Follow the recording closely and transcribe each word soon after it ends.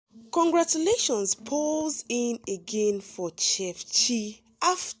Congratulations pours in again for Chef Chi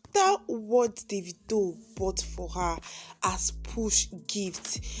after what Davido bought for her as push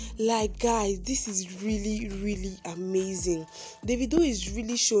gift. Like, guys, this is really amazing. Davido is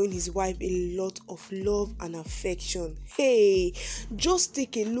really showing his wife a lot of love and affection. Hey, just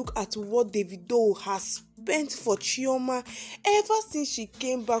take a look at what Davido has spent for Chioma ever since she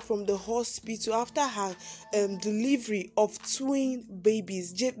came back from the hospital after her delivery of twin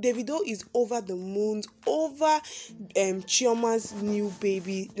babies. Davido is over the moon over Chioma's new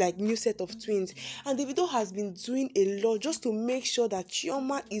baby, like new set of twins, and Davido has been doing a lot just to make sure that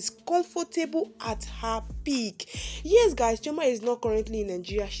Chioma is comfortable at her peak. Yes, guys, Chioma is not currently in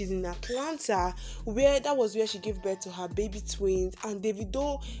Nigeria. She's in Atlanta, where that was where she gave birth to her baby twins, and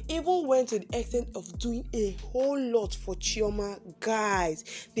Davido even went to the extent of doing a whole lot for Chioma. Guys,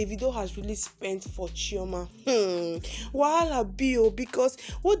 Davido has really spent for Chioma. Wahala bio, because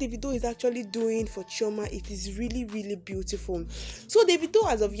what Davido is actually doing for Chioma, it is really beautiful. So Davido,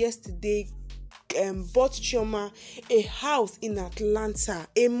 as of yesterday, bought Chioma a house in Atlanta,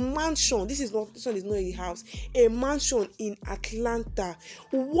 a mansion. This one is not a house, a mansion in Atlanta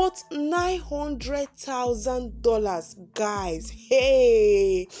worth $900,000. Guys,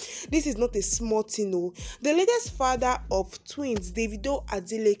 hey, this is not a small thing. No. The latest father of twins, Davido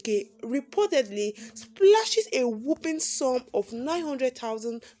Adeleke, reportedly splashes a whooping sum of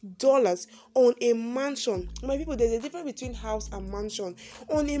 $900,000 on a mansion. My people, there's a difference between house and mansion.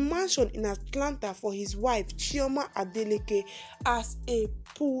 On a mansion in Atlanta for his wife Chioma Adeleke as a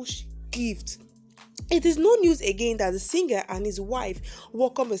push gift. It is no news again that the singer and his wife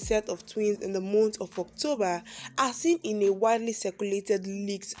welcomed a set of twins in the month of October, as seen in a widely circulated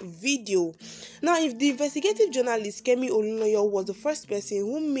leaked video. Now, if the investigative journalist Kemi Olunloyo was the first person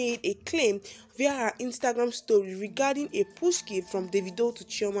who made a claim via her Instagram story regarding a push gift from Davido to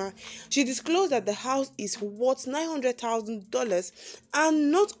Chioma, she disclosed that the house is worth $900,000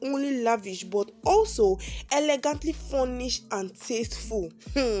 and not only lavish but also elegantly furnished and tasteful.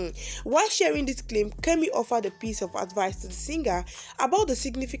 While sharing this claim, Kemi offered a piece of advice to the singer about the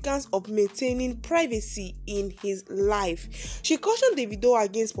significance of maintaining privacy in his life. She cautioned Davido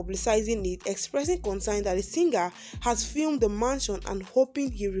against publicizing it, expressing concern that the singer has filmed the mansion and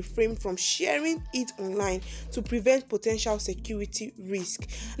hoping he refrained from sharing it online to prevent potential security risk.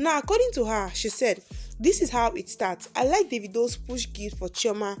 Now, according to her, she said, "This is how it starts. I like Davido's push gift for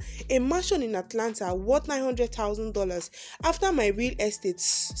Chioma, a mansion in Atlanta worth $900,000. After my real estate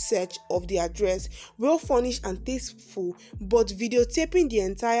search of the address, well furnished and tasteful, but videotaping the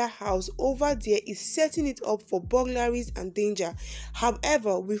entire house over there is setting it up for burglaries and danger.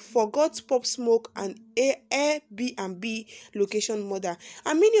 However, we forgot Pop Smoke and Airbnb location murder."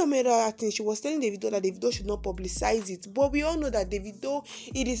 And many other things. She was telling Davido that Davido should not publicize it, but we all know that Davido,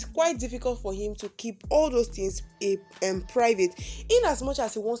 it is quite difficult for him to keep all those things private, in as much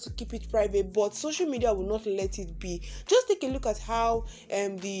as he wants to keep it private, but social media will not let it be. Just take a look at how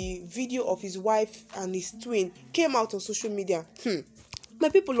the video of his wife and his twin came out on social media. My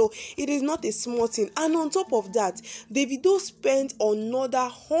people, it is not a small thing. And on top of that, Davido spent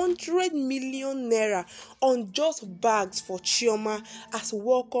another 100 million naira on just bags for Chioma as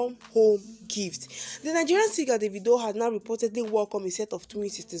welcome home gift. The Nigerian singer Davido has now reportedly welcomed a set of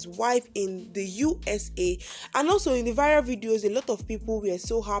twins with his wife in the USA. And also in the viral videos, a lot of people were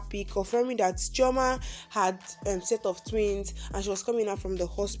so happy, confirming that Chioma had a set of twins and she was coming out from the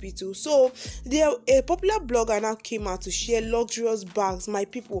hospital. So a popular blogger now came out to share luxurious bags. My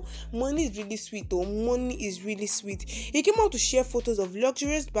people, money is really sweet though. Money is really sweet. He came out to share photos of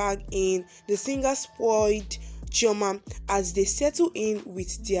luxurious bag in the singer spoiled Chioma as they settle in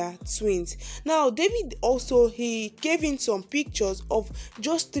with their twins. Now, David also, he gave in some pictures of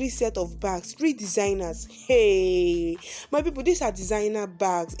just 3 sets of bags, 3 designers. Hey, my people, these are designer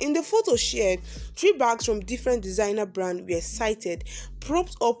bags. In the photo shared, 3 bags from different designer brands were cited,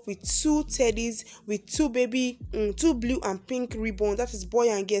 propped up with 2 teddies with 2 blue and pink ribbons, that is boy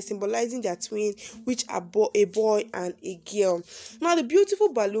and girl, symbolizing their twins, which are a boy and a girl. Now, the beautiful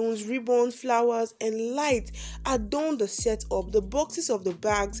balloons, ribbons, flowers, and lights adorn the setup. The boxes of the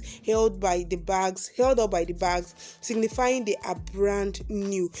bags held up by the bags, signifying they are brand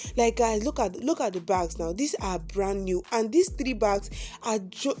new. Like, guys, look at the bags now. These are brand new, and these 3 bags are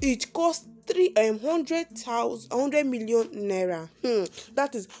it cost 100 million naira.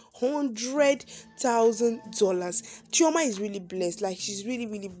 That is $100,000. Chioma is really blessed. Like, she's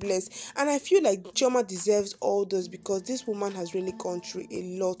really blessed, and I feel like Chioma deserves all this because this woman has really gone through a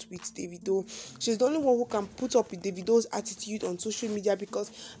lot with Davido. She's the only one who can put up with Davido's attitude on social media,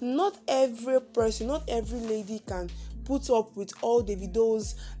 because not every person, not every lady can put up with all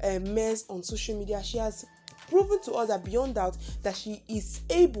Davido's mess on social media. She has proven to us that beyond doubt that she is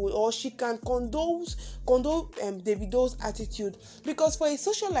able, or she can condone Davido's attitude, because for a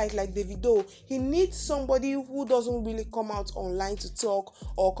socialite like Davido, he needs somebody who doesn't really come out online to talk,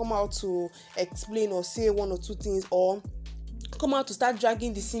 or come out to explain or say one or two things, or come out to start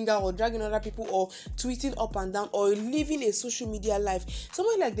dragging the singer or dragging other people, or tweeting up and down, or living a social media life.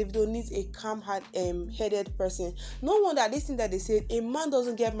 Somebody like Davido needs a calm-headed person. No wonder this thing that they said, a man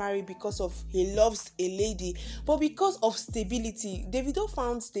doesn't get married because of he loves a lady, but because of stability. Davido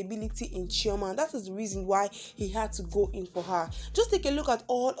found stability in Chioma, and that is the reason why he had to go in for her. Just take a look at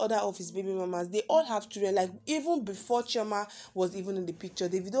all other of his baby mamas. They all have children. Like, even before Chioma was even in the picture,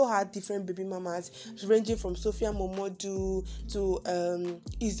 Davido had different baby mamas, ranging from Sophia Momodu to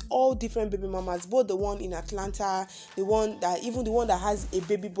is all different baby mamas, both the one in Atlanta, the one that has a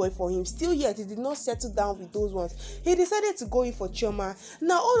baby boy for him. Still yet he did not settle down with those ones. He decided to go in for Chioma.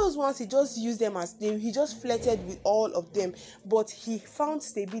 Now all those ones, he just used them as he just flirted with all of them, but he found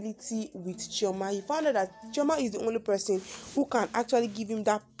stability with Chioma. He found out that Chioma is the only person who can actually give him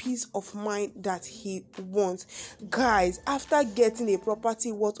that peace of mind that he wants. Guys, after getting a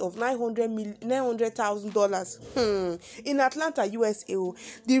property worth of $900,000 in Atlanta, USA,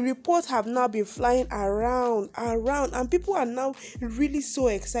 the reports have now been flying around, and people are now really so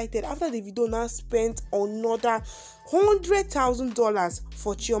excited after Davido now spent another $100,000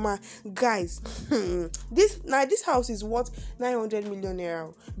 for Chioma. Guys, this house is worth 900 million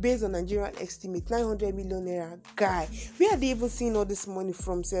naira based on Nigerian estimate. 900 million naira. Guy, where are they even seeing all this money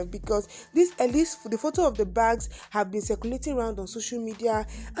from, sir? Because this, at least the photo of the bags have been circulating around on social media,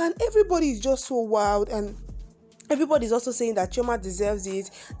 and everybody is just so wild, and everybody's also saying that Chioma deserves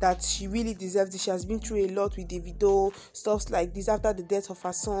it, that she really deserves it. She has been through a lot with Davido, stuff like this after the death of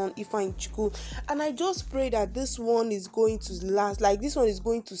her son, Ifeanyi. And I just pray that this one is going to last, like this one is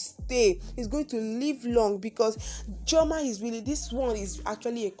going to stay, it's going to live long, because Chioma is really, this one is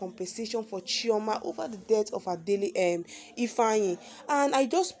actually a compensation for Chioma over the death of her daily Ifeanyi. And I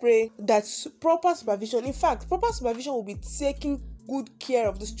just pray that proper supervision, in fact, proper supervision will be taking good care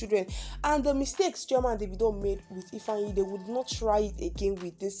of these children, and the mistakes Chioma and Davido made with Ifeanyi, they would not try it again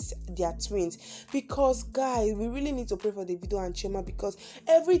with their twins. Because guys, we really need to pray for Davido and Chioma, because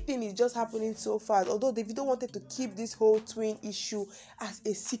everything is just happening so fast. Although Davido wanted to keep this whole twin issue as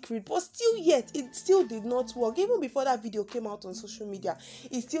a secret, but still yet it still did not work. Even before that video came out on social media,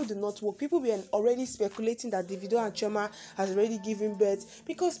 it still did not work. People were already speculating that Davido and Chioma has already given birth,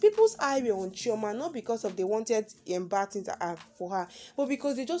 because people's eye were on Chioma, not because of they wanted bad things for her, but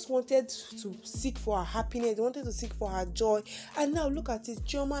because they just wanted to seek for her happiness, they wanted to seek for her joy. And now look at it,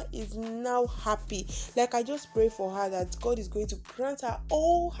 Chioma is now happy. Like, I just pray for her that God is going to grant her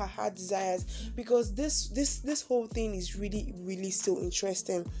all her heart desires, because this whole thing is really, really so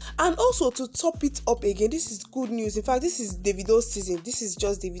interesting. And also, to top it up again, this is good news. In fact, this is Davido's season. This is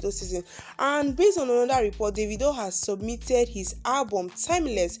just Davido's season. And based on another report, Davido has submitted his album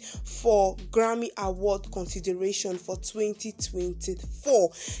Timeless for Grammy Award consideration for 2024.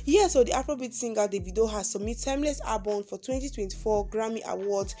 Yeah, so the Afrobeat singer Davido has submitted Timeless album for 2024 Grammy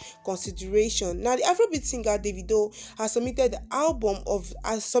Award consideration. Now, the Afrobeat singer Davido has submitted the album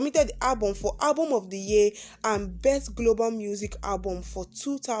for Album of the Year and Best Global Music Album for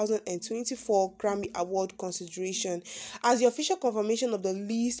 2024 Grammy Award consideration. As the official confirmation of the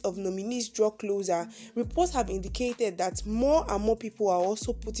list of nominees draw closer, reports have indicated that more and more people are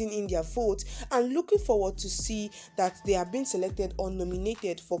also putting in their votes and looking forward to see that they are being selected or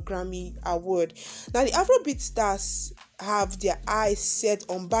nominated for Grammy Award. Now, the Afrobeat stars have their eyes set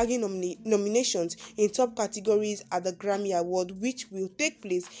on bagging nominations in top categories at the Grammy Award, which will take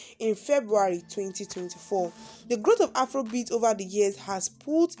place in February 2024. The growth of Afrobeat over the years has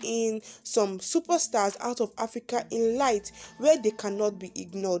put in some superstars out of Africa in light where they cannot be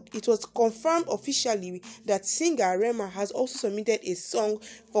ignored. It was confirmed officially that singer Rema has also submitted a song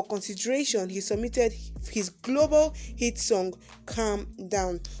for consideration. He submitted his global hit song Calm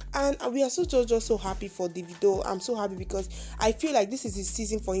Down, and we are just so happy for Davido. I'm so happy because I feel like this is his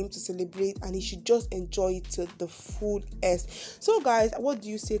season for him to celebrate, and he should just enjoy it to the fullest. So guys, what do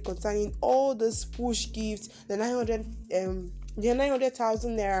you say concerning all those push gifts, the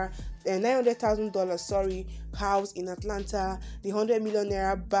 $900,000 $900,000 house in Atlanta, the 100 million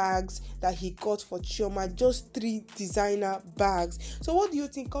naira bags that he got for Chioma, just 3 designer bags. So what do you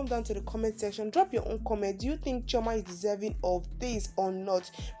think? Come down to the comment section, drop your own comment. Do you think Chioma is deserving of this or not?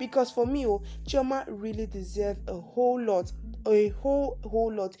 Because for me, Chioma really deserves a whole lot.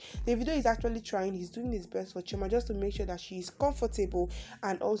 Davido is actually trying. He's doing his best for Chioma just to make sure that she is comfortable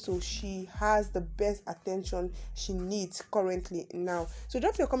and also she has the best attention she needs currently now. So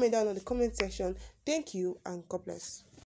drop your comment down on the comment section. Thank you and God bless.